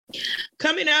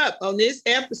Coming up on this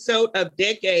episode of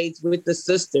Decades with the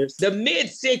Sisters, the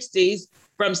mid-60s,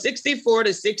 from 64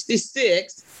 to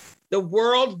 66, the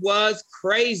world was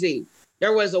crazy.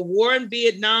 There was a war in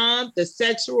Vietnam. The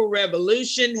sexual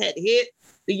revolution had hit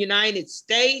the United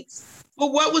States. But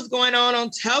what was going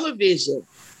on television?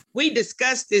 We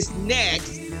discuss this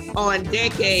next on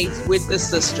Decades with the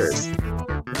Sisters.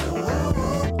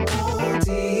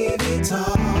 TV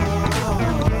talk.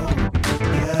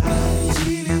 Yeah,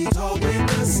 TV talk with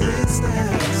the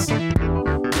sisters.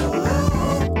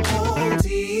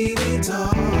 TV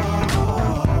talk.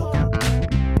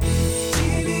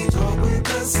 TV talk with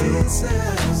the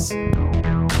sisters.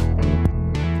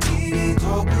 TV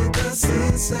talk with the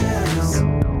sisters.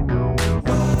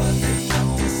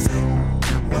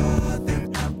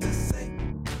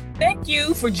 Thank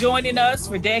you for joining us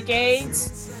for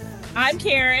Decades. I'm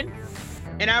Karen.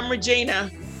 And I'm Regina.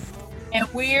 And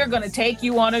we're going to take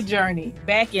you on a journey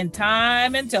back in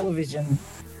time and television.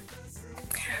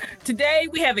 Today,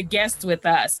 we have a guest with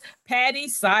us, Patti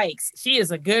Sikes. She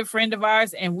is a good friend of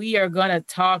ours, and we are going to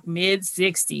talk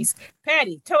mid-60s.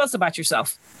 Patti, tell us about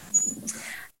yourself.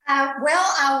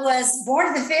 Well, I was born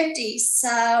in the 50s,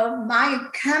 so my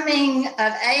coming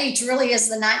of age really is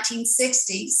the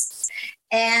 1960s.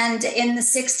 And in the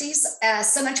 60s,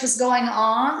 so much was going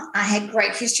on. I had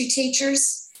great history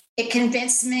teachers. It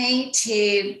convinced me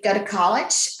to go to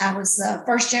college. I was a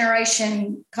first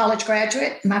generation college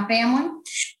graduate in my family,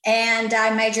 and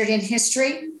I majored in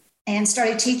history and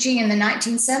started teaching in the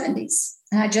 1970s.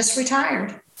 And I just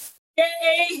retired.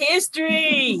 Yay,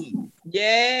 history!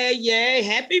 Yay.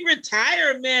 Happy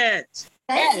retirement.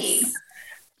 Thank you.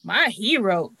 My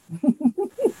hero.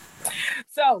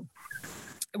 So,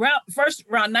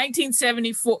 around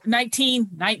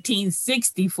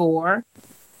 1964,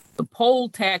 the poll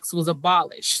tax was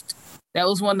abolished. That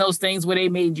was one of those things where they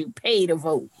made you pay to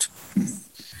vote.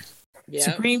 Yep.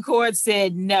 Supreme Court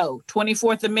said no.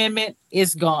 24th Amendment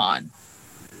is gone.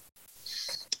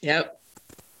 Yep.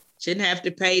 Shouldn't have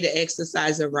to pay to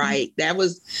exercise a right. That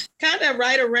was kind of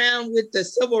right around with the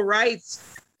Civil Rights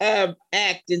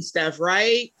Act and stuff,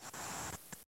 right?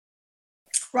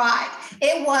 Right.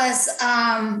 It was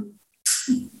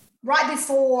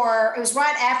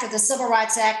right after the Civil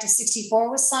Rights Act of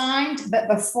 64 was signed, but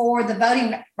before the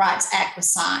Voting Rights Act was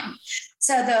signed.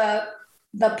 So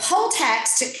the poll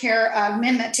tax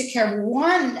amendment took care of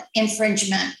one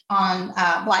infringement on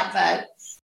black vote,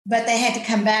 but they had to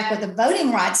come back with the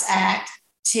Voting Rights Act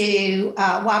to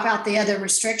wipe out the other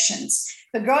restrictions.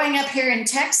 But growing up here in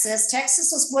Texas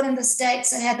was one of the states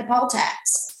that had the poll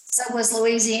tax. So was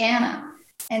Louisiana.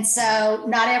 And so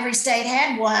not every state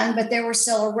had one, but there were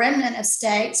still a remnant of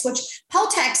states, which poll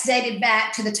tax dated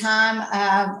back to the time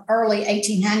of early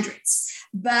 1800s.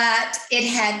 But it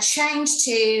had changed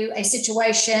to a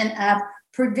situation of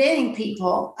preventing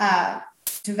people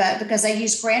to vote because they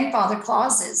used grandfather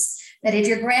clauses. That if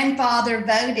your grandfather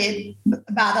voted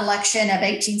by the election of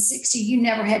 1860, you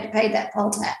never had to pay that poll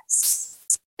tax.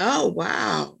 Oh,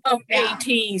 wow. Of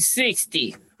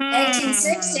 1860.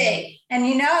 1860. And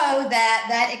you know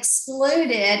that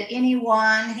excluded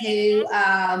anyone who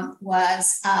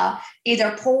was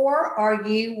either poor or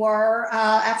you were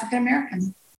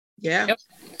African-American. Yeah. Yep.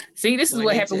 See, this is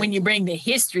what happened when you bring the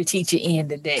history teacher in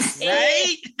today.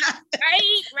 Right?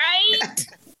 Right.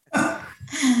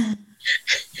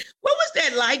 What was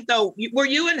that like, though? Were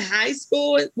you in high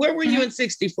school? Where were you in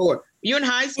 64? Were you in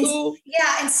high school?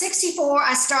 In 64,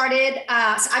 I started,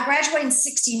 so I graduated in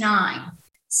 69.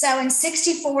 So in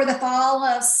 64, the fall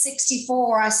of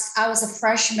 64, I was a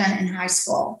freshman in high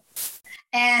school.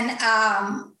 And,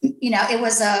 it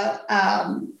was a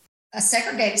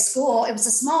segregated school. It was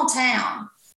a small town,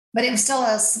 but it was still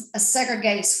a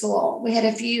segregated school. We had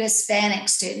a few Hispanic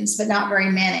students, but not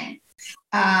very many.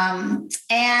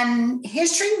 And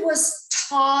history was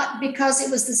taught because it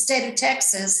was the state of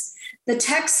Texas. The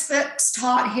textbooks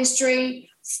taught history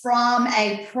from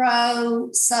a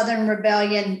pro-Southern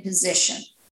Rebellion position.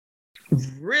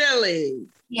 Really?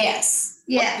 Yes.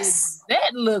 What does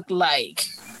that look like?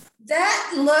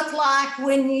 That looked like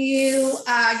when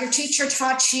your teacher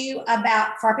taught you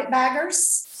about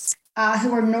carpetbaggers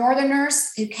who were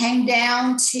Northerners who came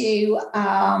down to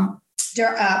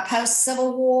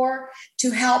post-Civil War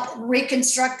to help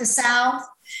reconstruct the South.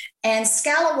 And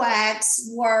scalawags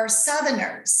were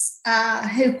Southerners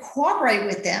who cooperated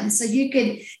with them. So you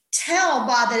could tell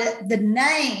by the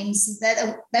names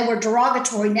that they were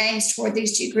derogatory names toward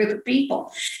these two groups of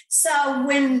people. So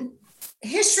when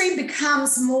history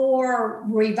becomes more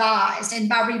revised, and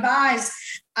by revised,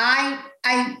 I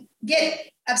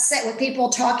get upset with people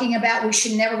talking about we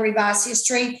should never revise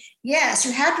history. Yes,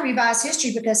 you have to revise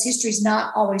history because history is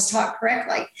not always taught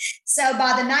correctly. So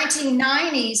by the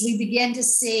 1990s, we begin to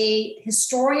see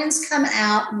historians come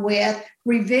out with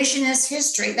revisionist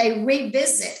history. They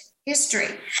revisit history.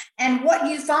 And what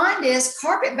you find is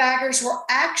carpetbaggers were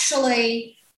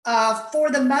actually,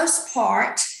 for the most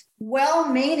part,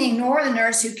 well-meaning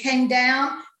Northerners who came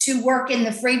down to work in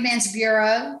the Freedmen's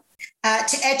Bureau,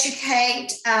 to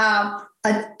educate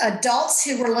adults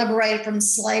who were liberated from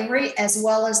slavery, as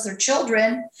well as their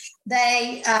children.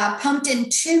 They pumped in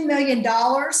 $2 million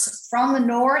from the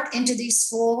North into these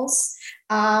schools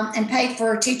and paid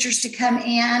for teachers to come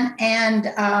in and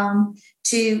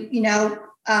to,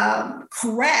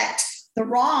 correct the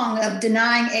wrong of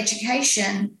denying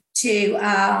education to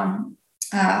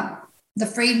the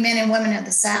freedmen and women of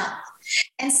the South.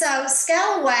 And so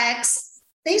scalawags,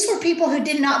 these were people who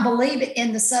did not believe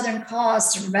in the Southern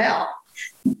cause to rebel.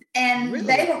 And Really?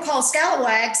 they were called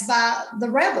scalawags by the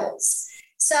rebels.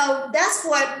 So that's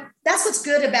what's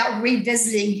good about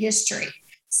revisiting history.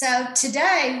 So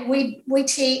today we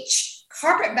teach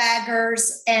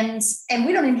carpetbaggers and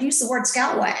we don't even use the word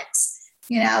scalawags.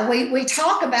 We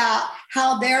talk about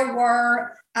how there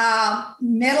were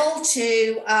middle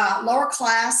to lower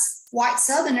class white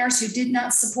Southerners who did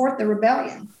not support the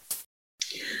rebellion.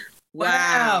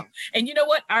 Wow. And you know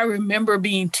what? I remember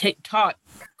being taught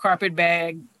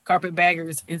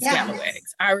carpetbaggers and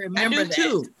scalawags. I remember that.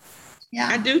 Too. Yeah.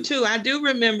 I do too. I do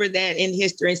remember that in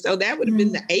history. So that would have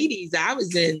been the 80s I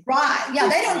was in. Right. Yeah.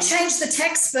 They don't change the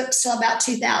textbooks till about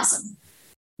 2000.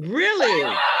 Really?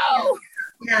 Oh,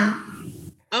 Yeah.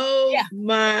 Oh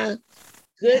my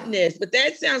goodness. But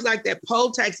that sounds like that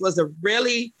poll tax was a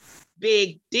really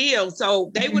big deal.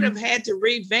 So they would have had to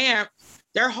revamp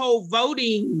their whole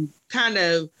voting kind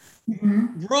of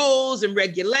rules and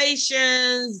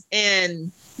regulations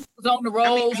and who was on the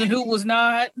rolls and who was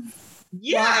not.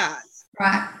 Yeah.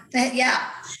 Right. Yeah.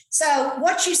 So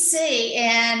what you see,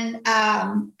 and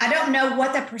I don't know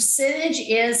what the percentage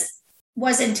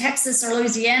was in Texas or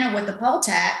Louisiana with the poll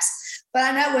tax, but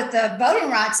I know with the Voting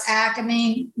Rights Act,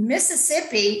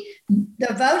 Mississippi,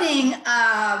 the voting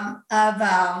of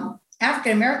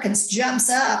African Americans jumps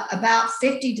up about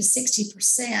 50 to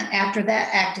 60% after that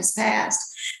act is passed.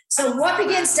 So what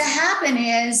begins to happen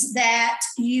is that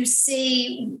you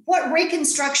see what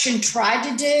Reconstruction tried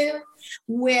to do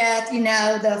with,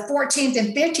 the 14th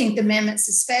and 15th Amendments,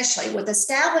 especially with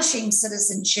establishing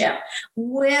citizenship,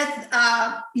 with,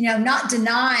 not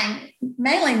denying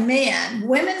mainly men.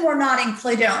 Women were not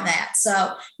included on that.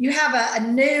 So you have a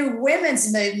new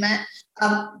women's movement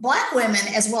of Black women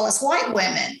as well as white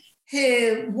women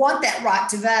who want that right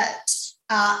to vote.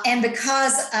 And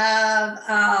because of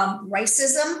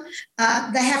racism,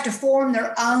 they have to form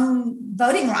their own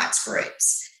voting rights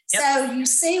groups. Yep. So you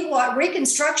see what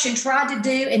Reconstruction tried to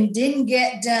do and didn't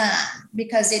get done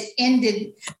because it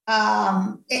ended.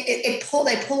 They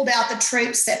pulled out the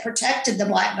troops that protected the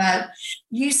Black vote.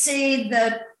 You see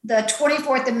the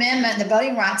 24th Amendment and the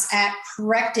Voting Rights Act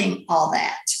correcting all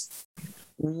that.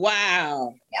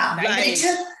 Wow. Yeah.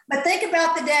 But think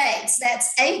about the dates.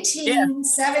 That's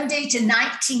 1870 to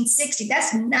 1960.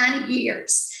 That's 90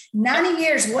 years. 90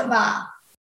 years went by.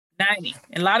 90.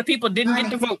 And a lot of people didn't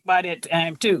get to vote by that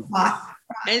time, too.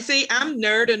 And see, I'm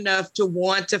nerd enough to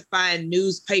want to find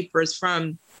newspapers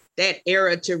from that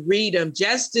era to read them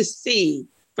just to see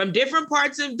from different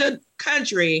parts of the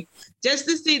country, just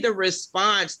to see the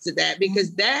response to that,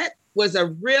 because that was a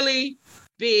really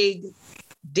big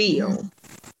deal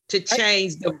to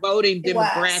change the voting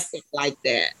demographic like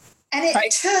that. And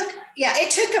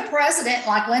it took a president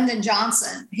like Lyndon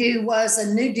Johnson, who was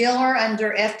a New Dealer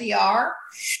under FDR.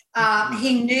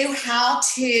 He knew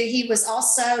he was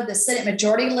also the Senate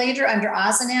Majority Leader under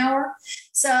Eisenhower.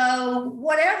 So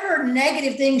whatever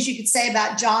negative things you could say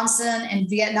about Johnson and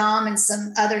Vietnam and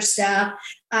some other stuff,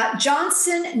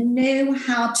 Johnson knew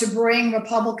how to bring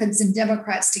Republicans and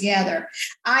Democrats together.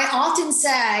 I often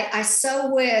say, I so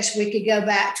wish we could go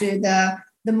back to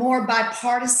the more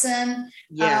bipartisan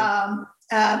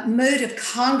mood of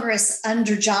Congress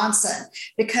under Johnson,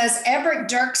 because Everett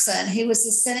Dirksen, he was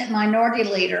the Senate Minority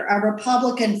Leader, a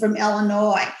Republican from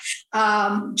Illinois.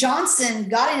 Johnson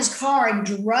got in his car and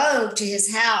drove to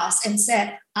his house and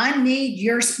said, I need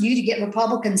you to get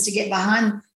Republicans to get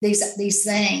behind these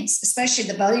things, especially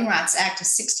the Voting Rights Act of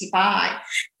 65.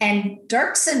 And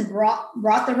Dirksen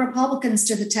brought the Republicans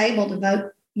to the table to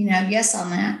vote, yes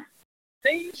on that.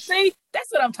 See,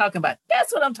 that's what I'm talking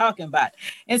about.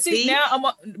 And see?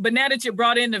 Now now that you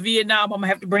brought in the Vietnam, I'm gonna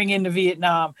have to bring in the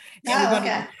Vietnam.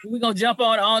 And we're gonna jump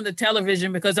on the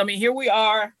television because here we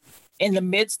are in the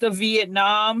midst of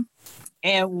Vietnam.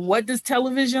 And what does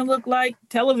television look like?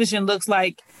 Television looks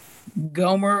like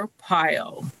Gomer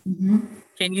Pyle. Mm-hmm.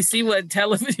 Can you see what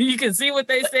television? You can see what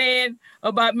they're saying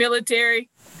about military.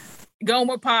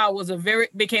 Gomer Pyle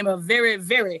became a very,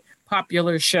 very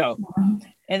popular show,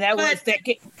 and that was that.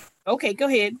 Okay, go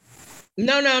ahead.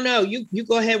 No. You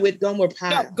go ahead with Gomer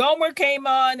Pyle. No, Gomer came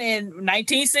on in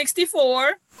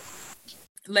 1964.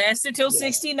 Lasted till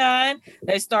 69.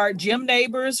 They starred Jim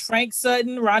Nabors, Frank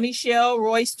Sutton, Ronnie Shell,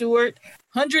 Roy Stewart.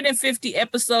 150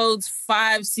 episodes,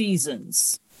 5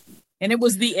 seasons. And it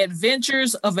was the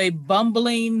adventures of a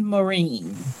bumbling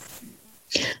Marine.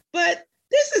 But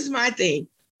this is my thing.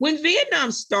 When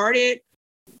Vietnam started,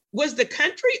 was the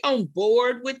country on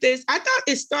board with this? I thought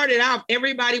it started off,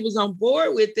 everybody was on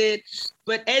board with it.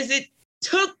 But as it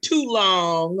took too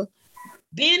long,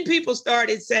 then people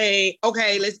started saying,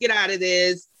 okay, let's get out of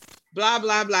this, blah,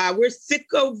 blah, blah. We're sick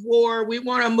of war. We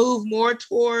want to move more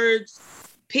towards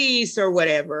peace or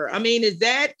whatever. I mean, is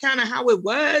that kind of how it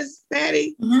was,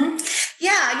 Patti? Mm-hmm.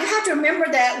 Yeah, you have to remember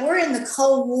that we're in the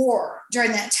Cold War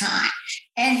during that time.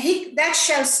 And that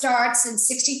show starts in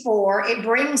 64. It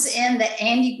brings in the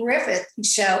Andy Griffith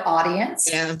show audience,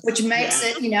 which makes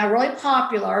it, really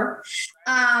popular.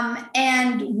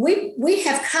 And we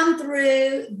have come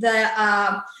through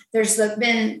there's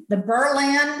been the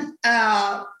Berlin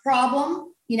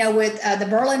problem, with the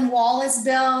Berlin Wall is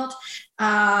built.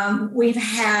 We've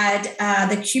had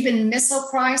the Cuban Missile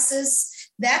Crisis.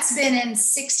 That's been in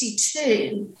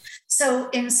 62. So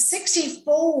in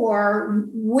 64,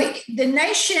 the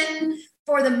nation,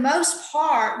 for the most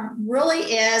part, really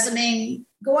is, if you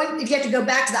have to go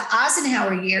back to the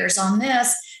Eisenhower years on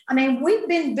this, we've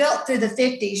been built through the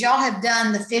 50s. Y'all have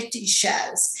done the 50s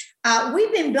shows.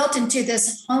 We've been built into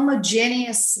this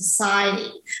homogeneous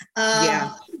society.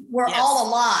 We're all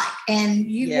alike. And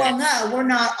you well know we're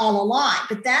not all alike,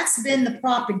 but that's been the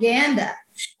propaganda.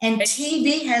 And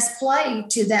TV has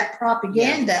played to that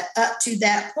propaganda up to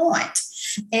that point.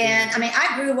 And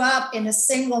I grew up in a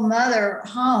single mother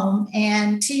home,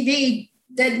 and TV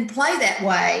didn't play that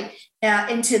way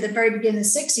into the very beginning of the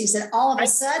 60s. And all of a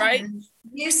sudden,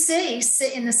 you see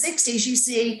in the 60s, you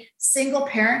see single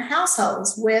parent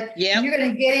households with, you're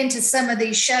going to get into some of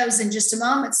these shows in just a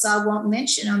moment, so I won't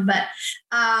mention them. But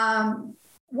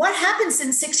what happens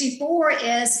in 64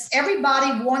 is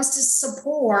everybody wants to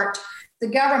support the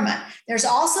government. There's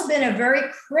also been a very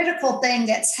critical thing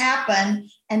that's happened,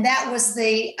 and that was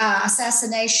the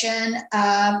assassination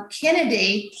of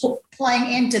Kennedy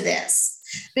playing into this,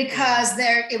 because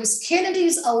it was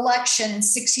Kennedy's election in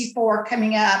 64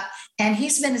 coming up, and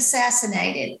he's been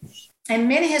assassinated. And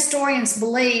many historians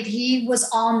believe he was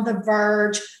on the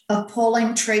verge of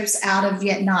pulling troops out of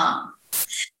Vietnam.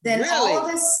 Then all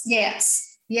of this,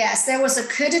 Yes, there was a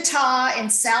coup d'etat in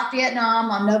South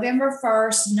Vietnam on November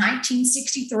 1st,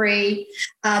 1963.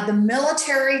 The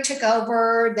military took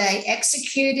over. They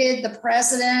executed the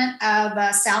president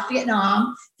of South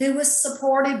Vietnam, who was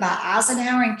supported by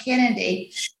Eisenhower and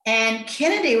Kennedy. And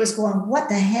Kennedy was going, what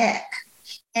the heck?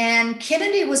 And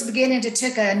Kennedy was beginning to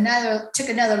took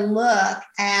another look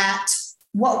at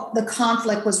what the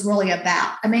conflict was really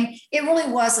about. It really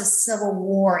was a civil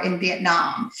war in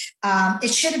Vietnam.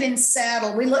 It should have been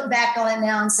settled. We look back on it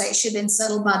now and say it should have been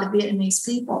settled by the Vietnamese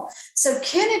people. So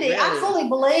Kennedy, I fully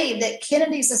believe that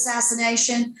Kennedy's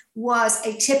assassination was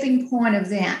a tipping point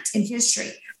event in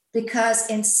history, because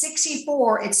in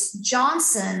 64, it's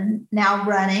Johnson now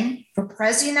running for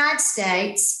president of the United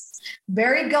States.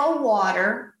 Barry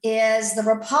Goldwater is the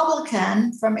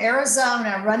Republican from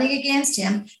Arizona running against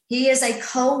him. He is a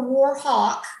Cold War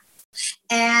hawk,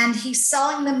 and he's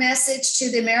selling the message to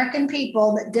the American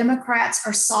people that Democrats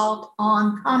are soft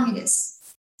on communism.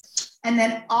 And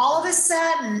then all of a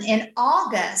sudden, in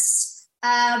August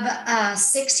of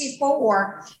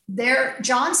 64,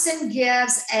 Johnson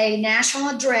gives a national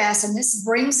address, and this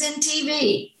brings in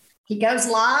TV. He goes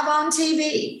live on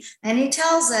TV, and he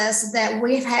tells us that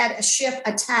we've had a ship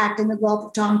attacked in the Gulf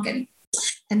of Tonkin.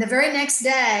 And the very next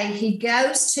day, he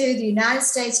goes to the United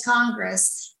States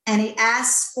Congress, and he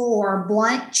asks for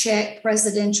blank check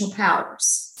presidential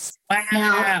powers.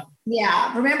 Wow.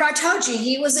 Now, remember I told you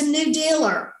he was a New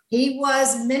Dealer. He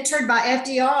was mentored by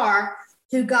FDR,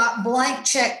 who got blank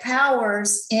check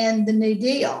powers in the New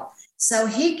Deal. So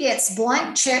he gets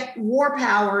blank check war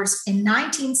powers in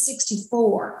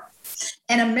 1964.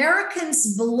 And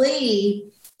Americans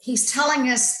believe he's telling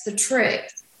us the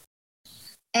truth.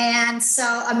 And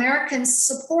so Americans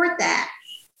support that.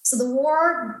 So the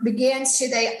war begins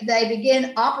they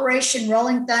begin Operation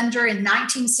Rolling Thunder in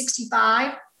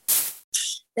 1965.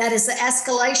 That is the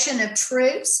escalation of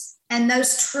troops And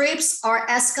those troops are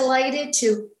escalated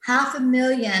to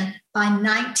 500,000 by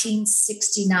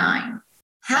 1969.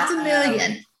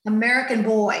 500,000 American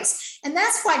boys. And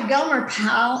that's why Gomer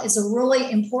Pyle is a really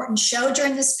important show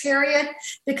during this period,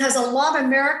 because a lot of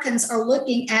Americans are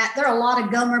looking at, there are a lot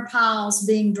of Gomer Pyles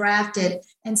being drafted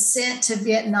and sent to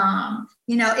Vietnam.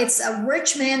 You know, it's a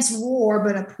rich man's war,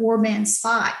 but a poor man's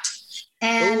fight.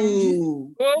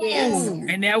 And yes.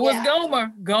 And that was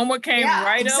Gomer. Gomer came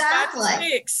right up out the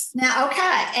sticks. Now,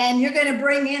 okay. And you're going to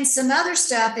bring in some other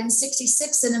stuff in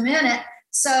 66 in a minute.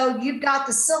 So you've got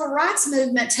the civil rights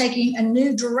movement taking a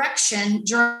new direction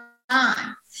during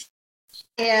time.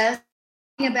 Is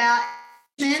about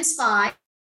men's fight,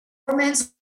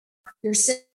 men's. You're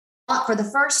seeing for the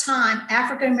first time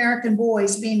African-American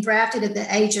boys being drafted at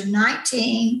the age of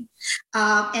 19.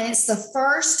 And it's the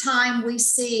first time we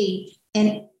see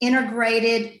an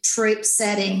integrated troop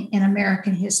setting in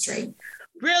American history.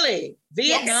 Really?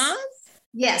 Vietnam?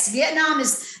 Yes, Vietnam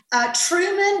is,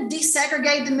 Truman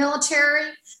desegregated the military,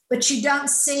 but you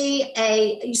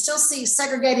still see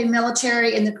segregated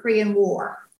military in the Korean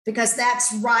War, because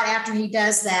that's right after he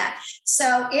does that.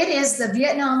 So it is the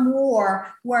Vietnam War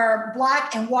where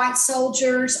Black and white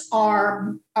soldiers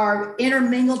are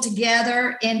intermingled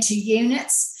together into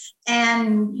units.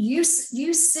 And you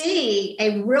see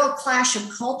a real clash of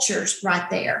cultures right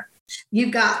there.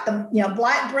 You've got the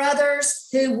Black brothers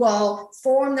who will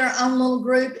form their own little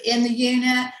group in the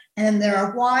unit, and there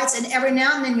are whites, and every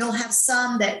now and then you'll have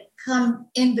some that come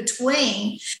in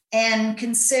between and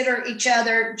consider each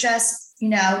other just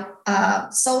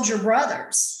soldier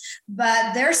brothers.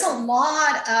 But there's a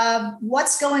lot of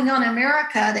what's going on in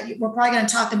America that we're probably going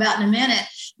to talk about in a minute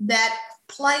that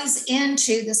plays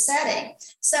into the setting.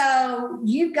 So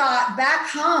you've got back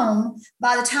home,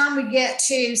 by the time we get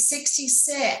to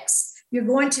 66, you're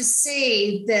going to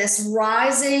see this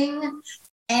rising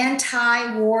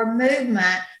anti-war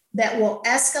movement that will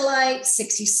escalate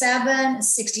 67,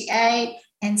 68,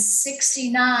 and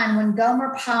 69. When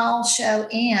Gomer Pyle's show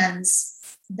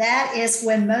ends, that is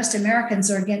when most Americans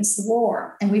are against the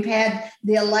war. And we've had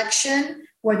the election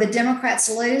where the Democrats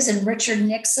lose and Richard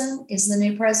Nixon is the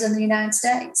new president of the United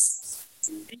States.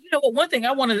 You know, one thing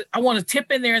I want to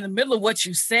tip in there in the middle of what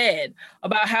you said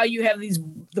about how you have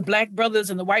the Black brothers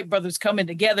and the white brothers coming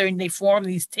together and they form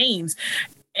these teams.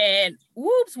 And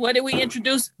whoops, what did we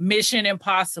introduce? Mission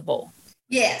Impossible.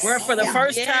 Yes. Where for the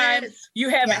first time you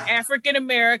have an African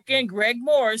American, Greg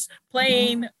Morse,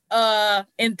 playing an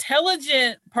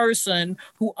intelligent person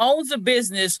who owns a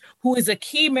business, who is a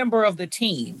key member of the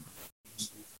team.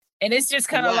 And it's just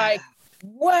kind of like,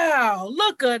 wow,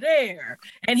 look at there.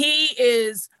 And he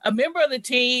is a member of the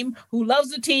team who loves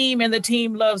the team, and the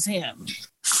team loves him.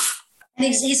 And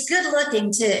he's good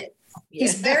looking too.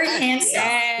 He's very handsome.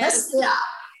 Yes.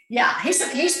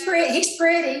 He's pretty. He's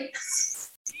pretty.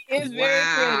 He is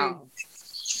very pretty.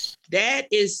 That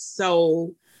is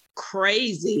so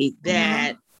crazy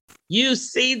that you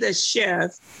see the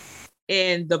chef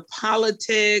in the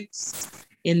politics,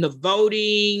 in the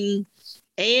voting,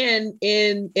 and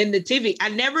in the TV. I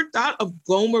never thought of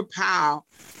Gomer Pyle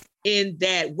in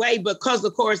that way, because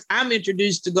of course I'm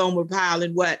introduced to Gomer Pyle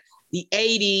in the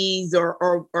 80s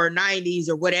or 90s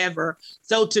or whatever.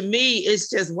 So to me, it's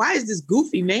just, why is this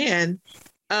goofy man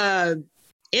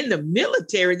in the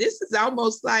military? This is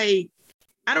almost like,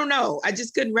 I don't know. I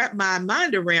just couldn't wrap my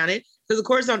mind around it, because of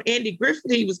course on Andy Griffith,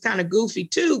 he was kind of goofy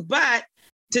too, but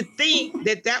to think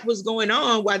that was going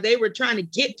on while they were trying to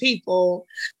get people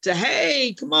to,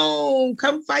 hey, come on,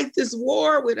 come fight this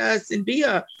war with us and be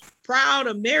a proud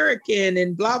American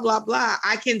and blah, blah, blah.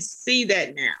 I can see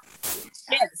that now.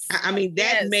 Yes. I mean,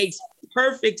 that makes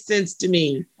perfect sense to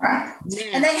me. Right. Yeah.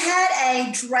 And they had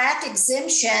a draft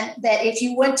exemption that if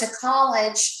you went to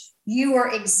college, you were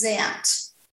exempt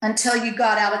until you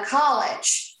got out of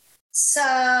college.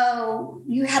 So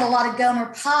you had a lot of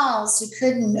Gomer Pyles who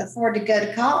couldn't afford to go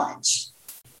to college.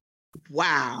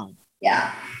 Wow.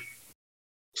 Yeah.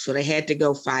 So they had to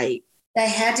go fight. They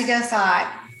had to go fight.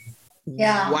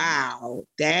 Yeah. Wow.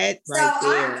 That so right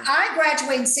there. I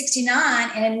graduated in 69,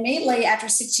 and immediately after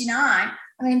 69,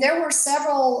 I mean, there were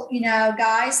several,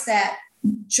 guys that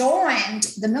joined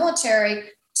the military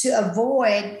to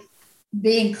avoid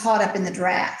being caught up in the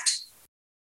draft.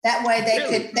 That way they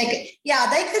could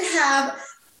have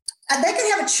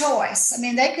a choice. I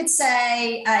mean, they could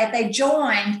say if they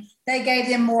joined, they gave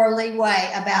them more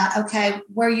leeway about, okay,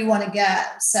 where you want to go.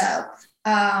 So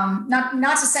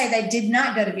not to say they did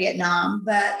not go to Vietnam,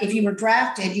 but if you were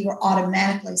drafted, you were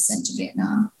automatically sent to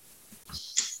Vietnam.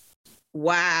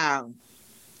 Wow.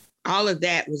 All of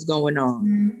that was going on.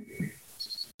 Mm-hmm.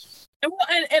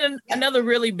 Another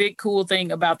really big cool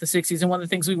thing about the 60s, and one of the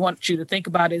things we want you to think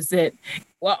about is that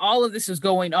while all of this is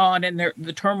going on and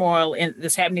the turmoil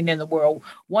that's happening in the world,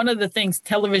 one of the things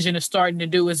television is starting to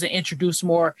do is to introduce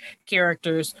more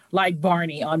characters like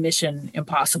Barney on Mission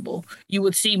Impossible. You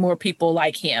would see more people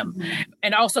like him.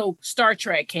 And also Star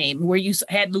Trek came, where you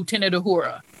had Lieutenant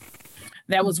Uhura.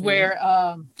 That was where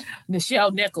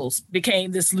Nichelle Nichols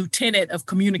became this lieutenant of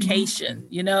communication.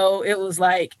 You know, it was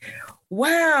like,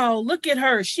 wow, look at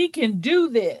her. She can do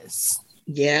this.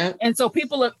 Yeah. And so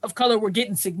people of color were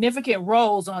getting significant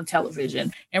roles on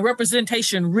television, and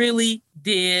representation really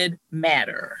did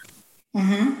matter.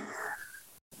 Mm-hmm.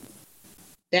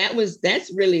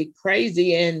 That's really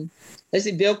crazy. And let's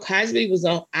see, Bill Cosby was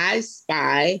on I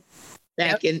Spy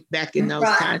back in those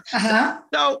times. Uh-huh.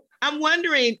 So I'm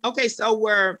wondering, okay,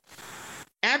 so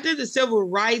after the Civil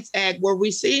Rights Act, were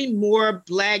we seeing more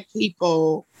Black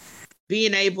people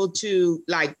being able to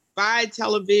like buy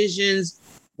televisions,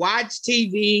 watch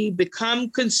TV, become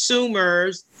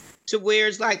consumers, to where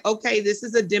it's like, okay, this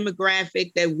is a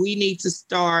demographic that we need to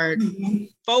start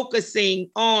focusing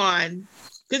on,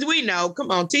 because we know,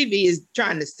 come on, TV is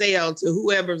trying to sell to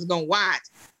whoever's going to watch.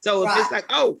 So if it's like,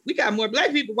 oh, we got more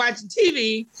Black people watching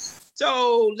TV,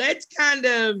 so let's kind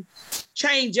of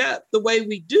change up the way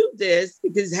we do this,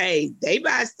 because, hey, they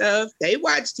buy stuff, they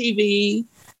watch TV,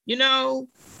 you know?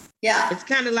 Yeah. It's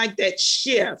kind of like that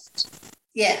shift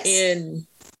in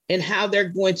how they're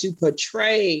going to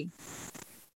portray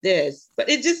this. But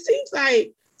it just seems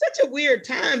like such a weird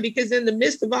time, because in the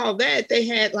midst of all that, they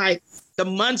had like the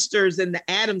Munsters and the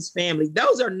Addams Family.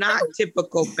 Those are not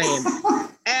typical families.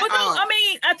 I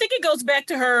mean, I think it goes back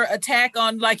to her attack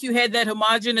on, like, you had that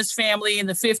homogenous family in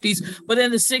the 50s, but in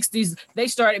the 60s, they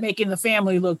started making the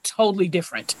family look totally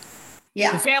different.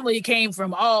 Yeah. The family came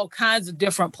from all kinds of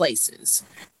different places.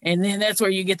 And then that's where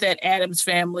you get that Addams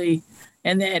family.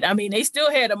 And then, I mean, they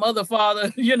still had a mother,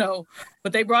 father, you know,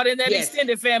 but they brought in that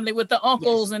extended family with the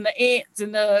uncles and the aunts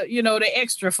and the, you know, the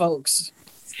extra folks.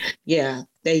 Yeah,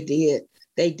 they did.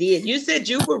 They did. You said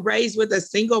you were raised with a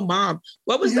single mom.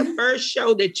 What was the first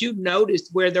show that you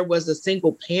noticed where there was a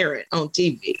single parent on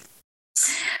TV?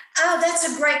 Oh,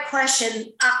 that's a great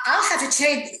question. I'll have to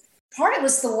tell you, part of it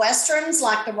was the Westerns,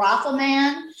 like The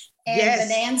Rifleman and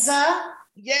Bonanza.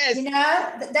 Yes. You know,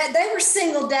 that they were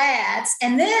single dads.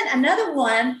 And then another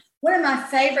one of my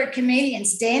favorite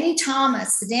comedians, Danny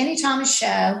Thomas, the Danny Thomas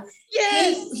Show.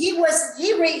 Yes. He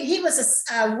was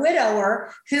a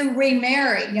widower who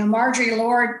remarried. You know, Marjorie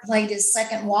Lord played his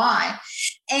second wife.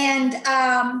 And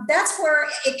that's where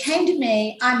it came to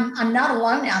me. I'm not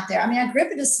alone out there. I mean, I grew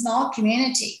up in a small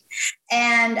community,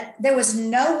 and there was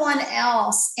no one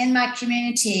else in my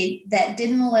community that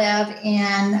didn't live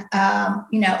in,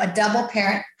 a double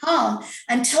parent home.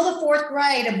 Until the fourth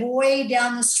grade, a boy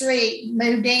down the street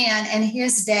moved in, and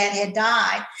his dad had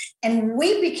died. And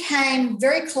we became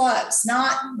very close,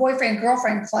 not boyfriend,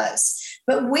 girlfriend close,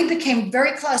 but we became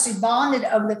very close. We bonded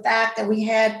over the fact that we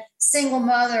had single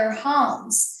mother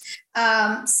homes.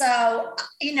 So,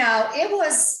 you know,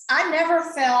 I never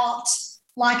felt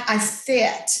like I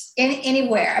fit in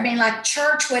anywhere. I mean, like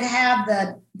church would have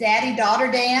the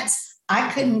daddy-daughter dance.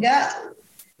 I couldn't go.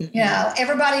 You know,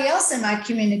 everybody else in my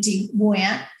community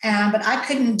went, but I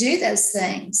couldn't do those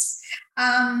things.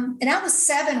 And I was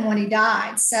 7 when he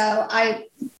died. So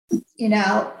he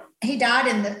died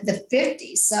in the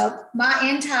 50s. So my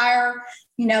entire,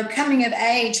 coming of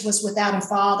age was without a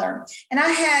father. And I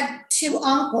had 2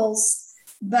 uncles,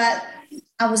 but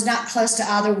I was not close to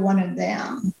either one of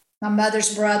them, my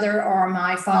mother's brother or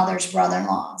my father's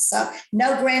brother-in-law. So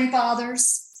no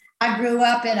grandfathers. I grew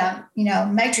up in a,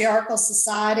 matriarchal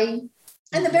society.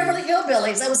 And the Beverly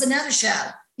Hillbillies, that was another show,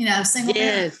 single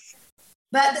parent.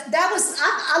 But that was,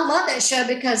 I love that show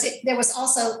because there was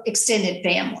also extended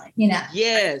family,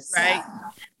 Yes. Right.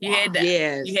 You had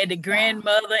the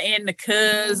grandmother and the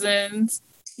cousins.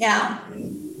 Yeah.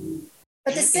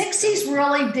 But the 60s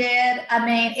really did. I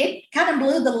mean, it kind of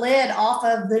blew the lid off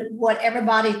of what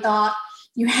everybody thought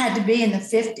you had to be in the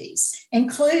 50s,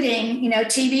 including,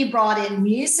 TV brought in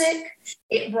music.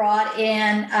 It brought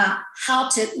in how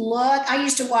to look. I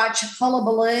used to watch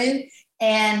Hullabaloo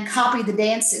and copy the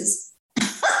dances.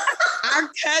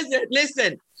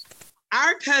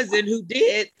 Our cousin who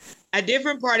did a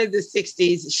different part of the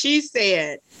 60s, she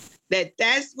said that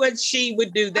that's what she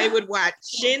would do. They would watch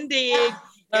Shindig.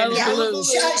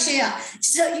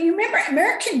 So you remember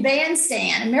American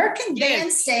Bandstand?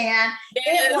 Bandstand,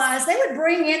 they would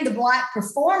bring in the Black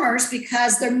performers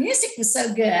because their music was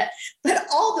so good, but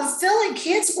all the Philly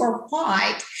kids were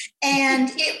white. And,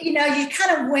 you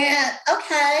kind of went,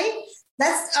 okay,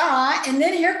 That's all right. And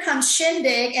then here comes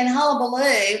Shindig and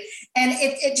Hullabaloo, and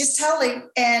it just totally,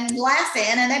 and laughing,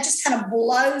 and that just kind of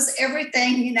blows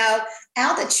everything, you know,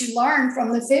 out that you learned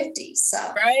from the 50s. So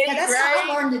that's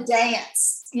how I learned to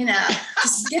dance. You know,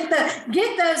 just get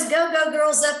those go-go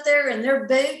girls up there in their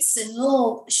boots and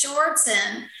little shorts,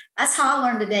 and that's how I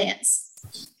learned to dance.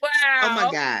 Wow.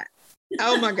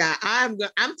 Oh my God.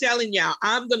 I'm telling y'all,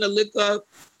 I'm gonna look up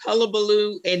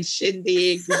Hullabaloo and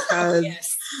Shindig because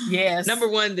yes. Number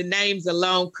one, the names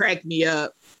alone crack me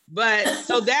up. But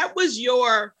so that was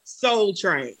your Soul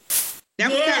Train.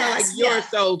 That was kind of like your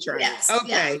Soul Train. Yes.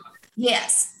 Okay.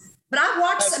 Yes. But I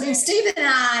watched, I mean, Steve and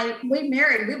I,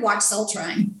 we watched Soul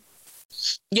Train.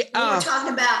 Yeah. I was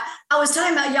talking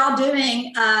about y'all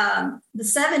doing the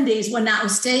 70s one night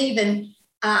with Steve, and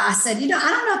I said, you know, I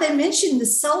don't know if they mentioned the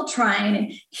Soul Train.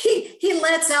 And he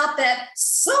lets out that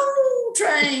Soul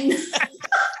Train.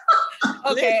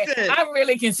 Okay, listen. I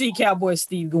really can see Cowboy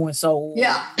Steve going soul.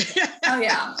 Yeah. Oh,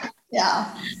 yeah.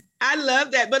 Yeah. I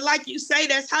love that. But like you say,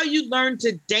 that's how you learn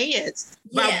to dance,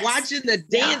 by watching the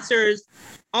dancers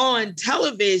on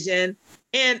television.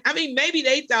 And I mean, maybe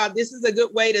they thought this is a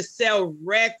good way to sell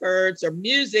records or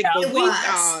music, but we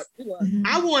thought,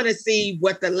 I want to see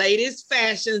what the latest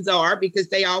fashions are because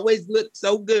they always look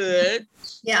so good.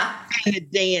 Yeah. And the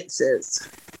dances.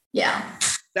 Yeah.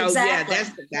 So exactly. That's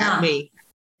what got me.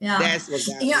 Yeah. That's what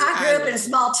got me. You know, I grew up in a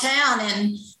small town,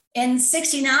 and in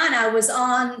 69, I was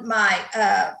on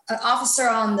my officer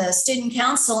on the student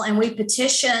council, and we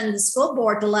petitioned the school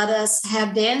board to let us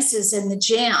have dances in the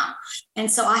gym.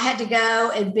 And so I had to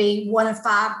go and be one of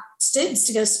 5 students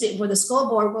to go speak with the school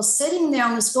board. Well, sitting there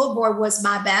on the school board was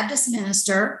my Baptist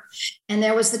minister, and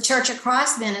there was the Church of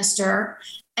Christ minister,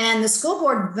 and the school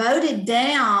board voted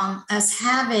down us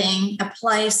having a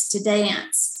place to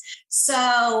dance.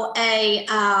 So a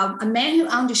man who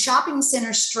owned a shopping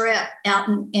center strip out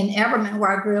in Everman,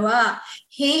 where I grew up,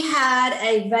 he had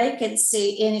a vacancy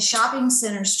in a shopping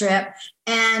center strip,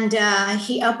 and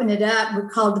he opened it up. We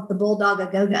called it the Bulldog a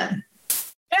Go-Go.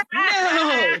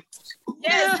 No.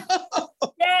 Yes. No.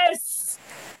 Yes.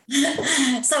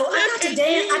 So I got to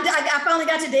dance. I finally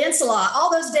got to dance a lot.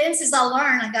 All those dances I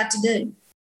learned, I got to do.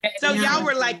 So y'all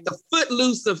were like the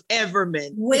Footloose of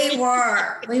Everman. We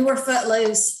were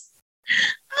Footloose.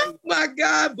 Oh my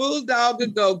God, Bulldog a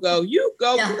Go-Go. You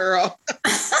go, girl.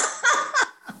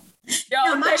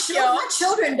 No, my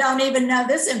children don't even know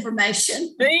this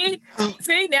information.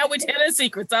 See, now we're telling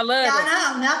secrets. I love it.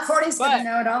 I know. Now Courtney's going to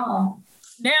know it all.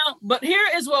 Now, but here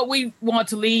is what we want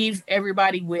to leave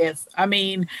everybody with. I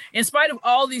mean, in spite of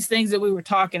all these things that we were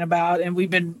talking about, and we've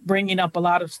been bringing up a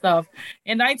lot of stuff,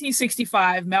 in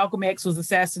 1965, Malcolm X was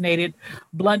assassinated.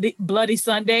 Bloody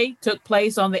Sunday took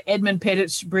place on the Edmund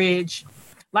Pettus Bridge.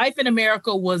 Life in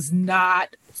America was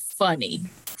not funny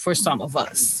for some of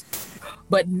us,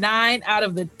 but 9 out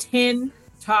of the 10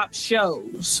 top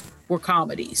shows were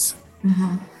comedies.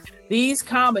 Mm-hmm. These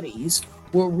comedies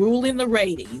were ruling the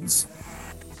ratings,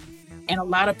 and a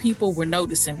lot of people were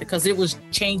noticing because it was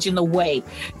changing the way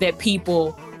that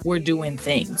people were doing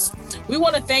things. We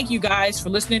want to thank you guys for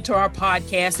listening to our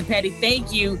podcast. And Patti,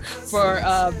 thank you for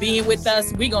being with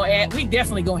us. We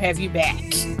definitely gonna have you back.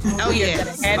 Oh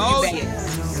yes.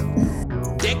 Yes.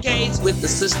 Decades with the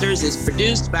Sisters is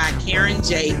produced by Karen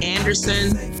J.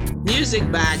 Anderson.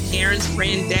 Music by Karen's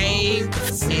friend Dave,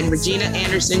 and Regina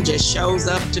Anderson just shows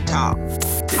up to talk.